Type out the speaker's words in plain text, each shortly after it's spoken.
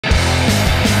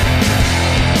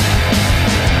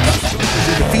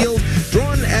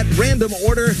random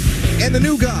order. And the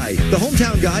new guy, the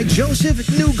hometown guy, Joseph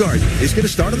Newgarden, is going to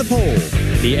start on the pole.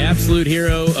 The absolute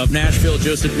hero of Nashville,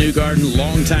 Joseph Newgarden,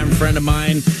 longtime friend of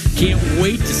mine. Can't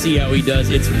wait to see how he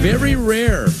does. It's very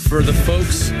rare for the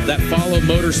folks that follow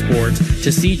motorsport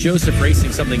to see Joseph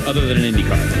racing something other than an Indy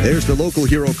car. There's the local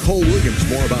hero, Cole Williams.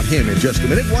 More about him in just a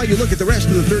minute. While you look at the rest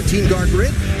of the 13-car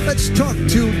grid, let's talk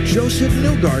to Joseph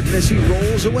Newgarden as he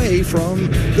rolls away from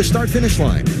the start-finish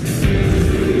line.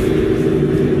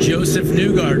 Joseph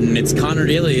Newgarden, it's Connor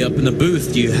Daly up in the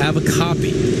booth. Do you have a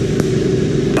copy?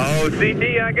 Oh,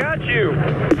 CD, I got you.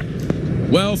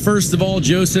 Well, first of all,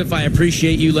 Joseph, I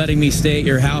appreciate you letting me stay at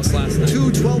your house last night. Two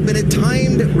 12-minute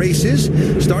timed races.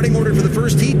 Starting order for the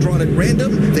first heat drawn at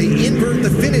random. They invert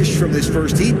the finish from this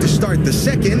first heat to start the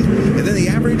second. And then the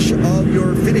average of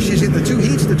your finishes in the two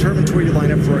heats determines where you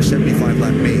line up for our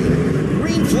 75-lap main.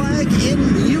 Green flag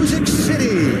in Music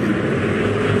City.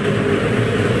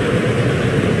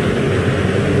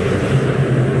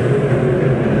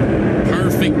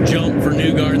 Jump for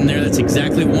Newgarden there. That's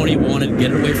exactly what he wanted.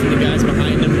 Get away from the guys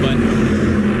behind him. But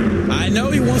I know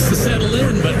he wants to settle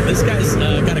in, but this guy's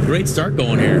got a great start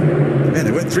going here. And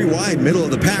they went three wide, middle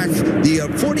of the pack.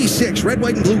 The 46 red,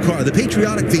 white, and blue car, the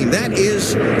patriotic theme. That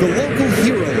is the local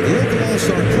hero, the local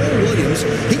all-star, Cole Williams.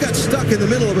 He got stuck in the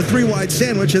middle of a three-wide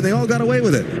sandwich, and they all got away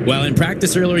with it. Well, in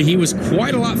practice earlier, he was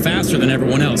quite a lot faster than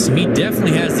everyone else. So he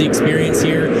definitely has the experience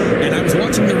here. And I was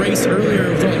watching the race earlier,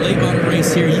 it was a late model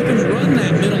race here. You can run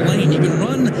that middle lane. You can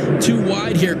run too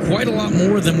wide here quite a lot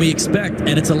more than we expect.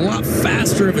 And it's a lot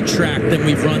faster of a track than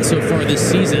we've run so far this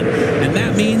season. And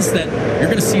that means that you're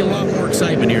going to see a lot more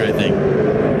excitement here, I think.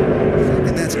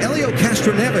 And that's Elio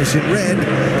Castroneves in red,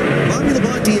 Bobby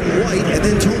Labonte in white, and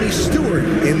then Tony Stewart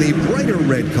in the brighter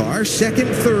red car, second,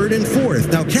 third, and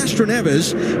fourth. Now,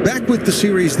 Castroneves, back with the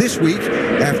series this week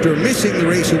after missing the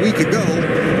race a week ago,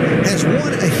 has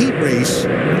won a heat race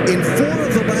in 4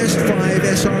 of the last 5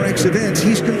 SRX events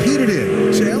he's competed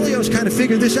in. So Elio's kind of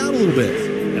figured this out a little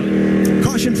bit.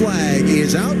 Caution flag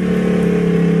is out.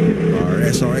 Our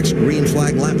SRX green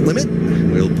flag lap limit.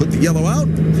 We'll put the yellow out,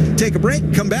 take a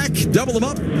break, come back, double them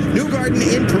up. Newgarden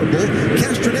in purple,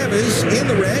 Castroneves in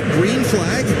the red, green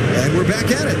flag, and we're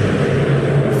back at it.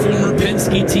 Former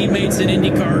Penske teammates in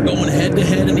IndyCar going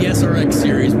head-to-head in the SRX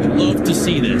series. We love to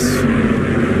see this.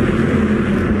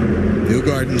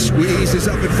 Newgarden squeezes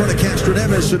up in front of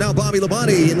Castroneves, so now Bobby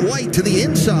Labonte in white to the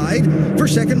inside for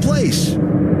second place.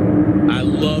 I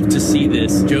love to see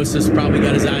this. Joseph's probably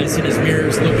got his eyes in his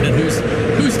mirrors looking at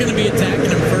who's going to be attacking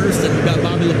him first, and we've got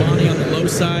Bobby Labonte on the low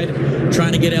side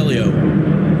trying to get Elio.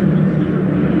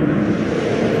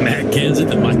 Matt Kenseth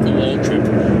and Michael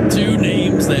Waltrip. Two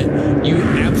names that you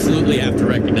absolutely have to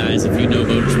recognize if you know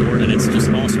motorsport, and it's just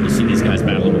awesome to see these guys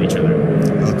battling with each other.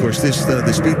 Of course, this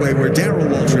the Speedway where Darrell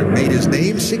Waltrip made his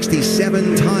name,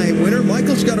 67-time winner.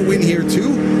 Michael's got a win here,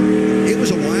 too. It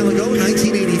was a while ago,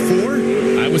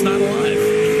 1984. I was not alive.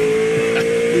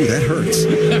 Ooh, that hurts.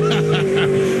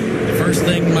 The first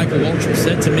thing Michael Waltrip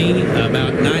said to me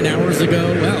about 9 hours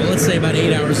ago, well, let's say about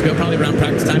 8 hours ago, probably around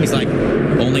practice time, he's like,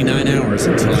 only 9 hours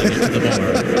until I get to the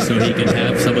bar so he can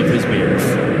have some of his beers.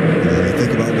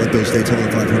 Think about what those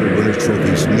Daytona 500 winners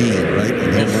trophies mean, right?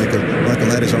 And then Michael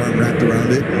had his arm wrapped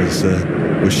around it,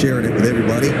 was sharing it with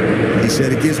everybody. He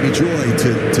said, it gives me joy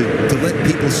to let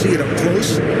people see it up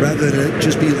close rather than it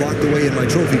just be locked away in my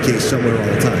trophy case somewhere all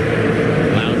the time.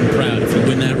 Loud and proud. If you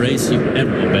win that race,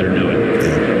 everyone better know it.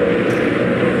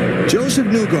 Yeah. Joseph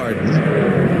Newgarden,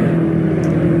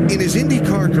 in his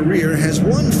IndyCar career, has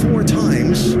won 4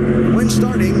 times when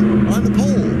starting on the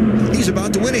pole. He's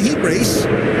about to win a heat race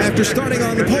after starting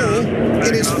on the pole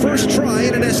in his first try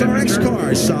in an SRX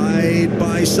car. Side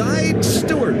by side,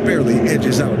 Stewart barely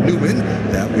edges out Newman.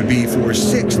 That would be for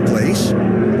 6th place.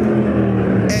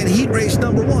 And heat race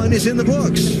number 1 is in the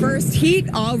books. First heat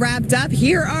all wrapped up.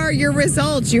 Here are your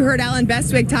results. You heard Alan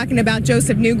Bestwick talking about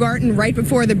Joseph Newgarden right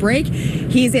before the break.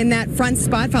 He's in that front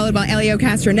spot, followed by Elio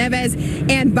Castroneves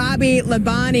and Bobby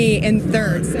Labonte in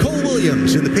third. Cole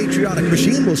Williams in the patriotic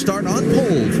machine will start on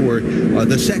pole for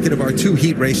the second of our 2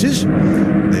 heat races.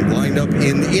 They've lined up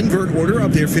in invert order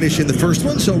up there, finishing the first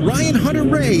one. So Ryan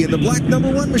Hunter-Reay in the black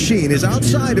number 1 machine is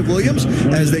outside of Williams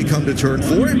as they come to turn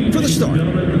 4 for the start.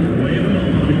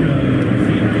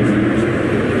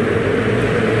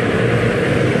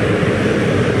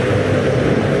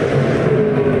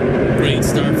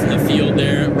 Start from the field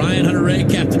there. Ryan Hunter-Reay,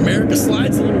 Captain America,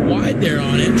 slides a little wide there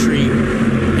on entry.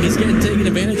 And he's getting taken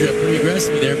advantage of pretty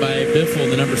aggressively there by Biffle in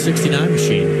the number 69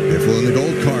 machine. Biffle in the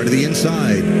gold car to the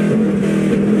inside.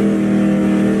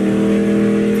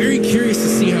 Very curious to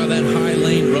see how that high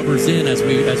lane rubber comes in as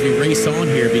we race on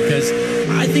here, because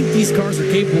I think these cars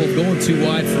are capable of going too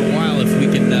wide for a while if we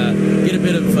can get a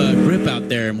bit of grip out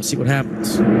there, and we'll see what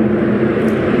happens.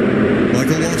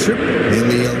 Michael Waltrip in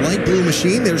the light blue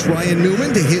machine. There's Ryan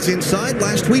Newman to his inside,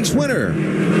 last week's winner.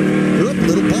 Oop,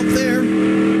 little bump there. All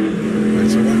right,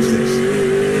 so watch this.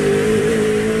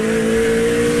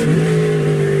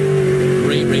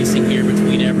 Great racing here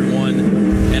between everyone,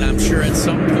 and I'm sure at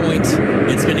some point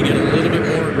it's going to get a little bit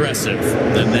more aggressive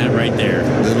than that right there.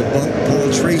 Little bump,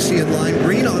 Paul Tracy in lime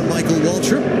green on Michael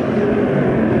Waltrip.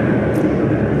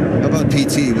 How about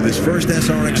PT with his first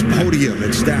SRX podium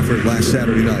at Stafford last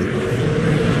Saturday night?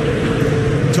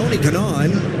 Tony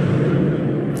Kanaan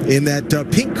in that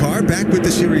pink car, back with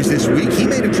the series this week. He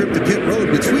made a trip to pit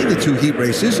road between the two heat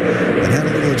races and had a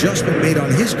little adjustment made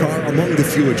on his car among the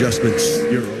few adjustments.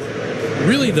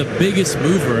 Really the biggest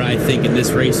mover, I think, in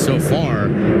this race so far,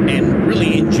 and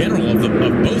really in general of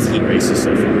both heat races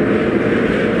so far.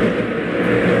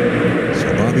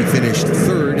 So Bobby finished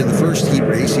third in the first heat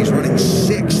race. He's running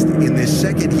sixth in this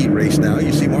second heat race now.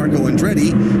 You see Marco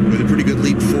Andretti with a pretty good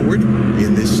leap forward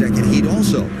in this second heat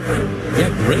also. Yeah,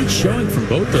 great showing from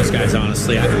both those guys,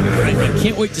 honestly. I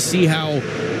can't wait to see how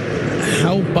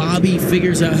Bobby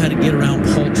figures out how to get around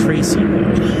Paul Tracy.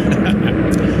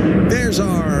 There's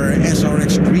our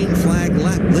SRX green flag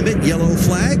lap limit, yellow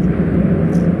flag.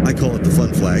 I call it the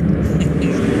fun flag.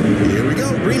 Here we go,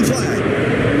 green flag.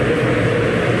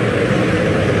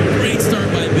 Great start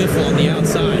by Biffle on the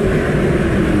outside.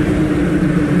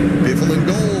 Biffle in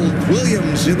gold,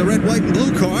 Williams in the red, white, and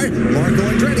blue car. Marco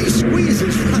Andretti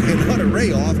squeezes Ryan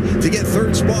Hunter-Ray off to get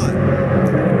third spot.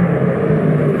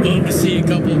 Love to see a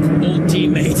couple of old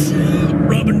teammates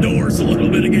rubbing doors a little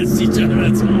bit against each other.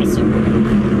 That's awesome.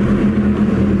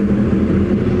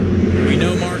 We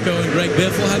know Marco and Greg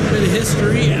Biffle have a bit of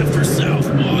history after South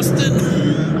Boston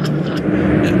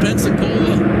and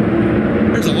Pensacola.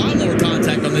 There's a lot more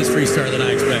contact on this restart than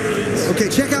I expected. Okay,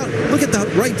 look at the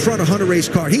right front of Hunter-Ray's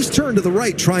car. He's turned to the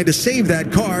right trying to save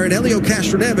that car, and Helio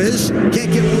Castroneves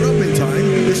can't get one up in time.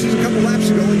 This is a couple laps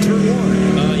ago in turn one.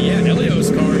 Yeah,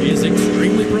 Helio's car is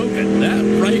extremely broken. That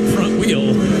right front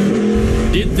wheel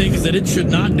did things that it should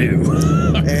not do.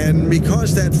 And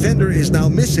because that fender is now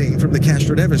missing from the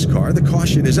Castroneves car, the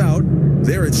caution is out.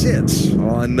 There it sits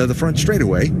on the front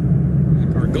straightaway.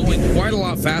 Are going quite a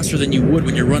lot faster than you would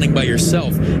when you're running by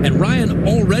yourself. And Ryan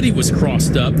already was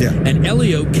crossed up, and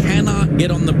Elio cannot get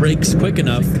on the brakes quick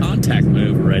enough. Contact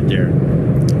move right there.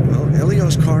 Well,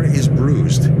 Elio's car is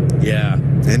bruised. Yeah.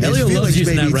 And Elio loves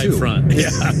using that right front. Yeah.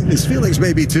 His feelings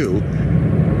maybe too,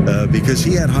 because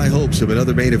he had high hopes of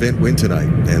another main event win tonight.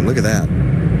 And look at that.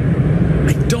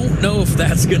 I don't know if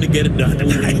that's going to get it done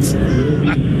tonight.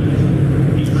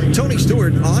 Tony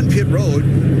Stewart on pit road.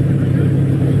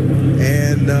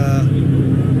 And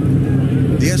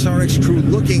the SRX crew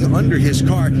looking under his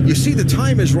car. You see the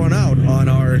time has run out on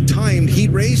our timed heat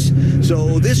race.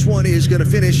 So this one is going to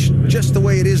finish just the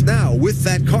way it is now with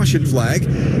that caution flag.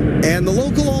 And the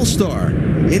local all-star,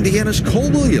 Indiana's Cole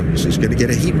Williams, is going to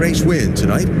get a heat race win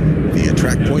tonight. The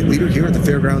track point leader here at the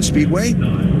Fairgrounds Speedway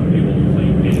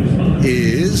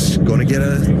is going to get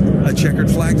a checkered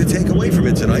flag to take away from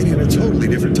it tonight in a totally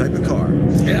different type of car.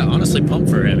 Yeah, honestly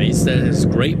pumped for him. He's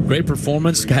great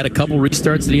performance. Had a couple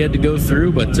restarts that he had to go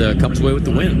through, but comes away with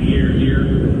the win.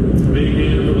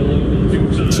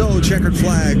 So checkered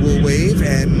flag will wave,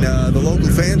 and the local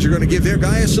fans are going to give their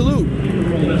guy a salute.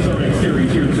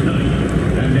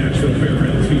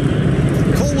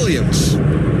 Cole Williams.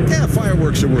 Yeah,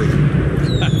 fireworks are worthy.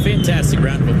 Fantastic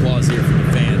round of applause here from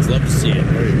the fans. Love to see it.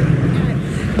 There you go.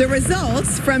 The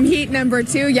results from heat number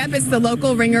 2. Yep, it's the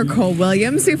local ringer Cole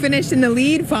Williams who finished in the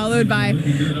lead, followed by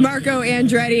Marco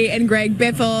Andretti and Greg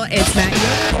Biffle. It's Matt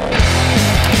Yoder.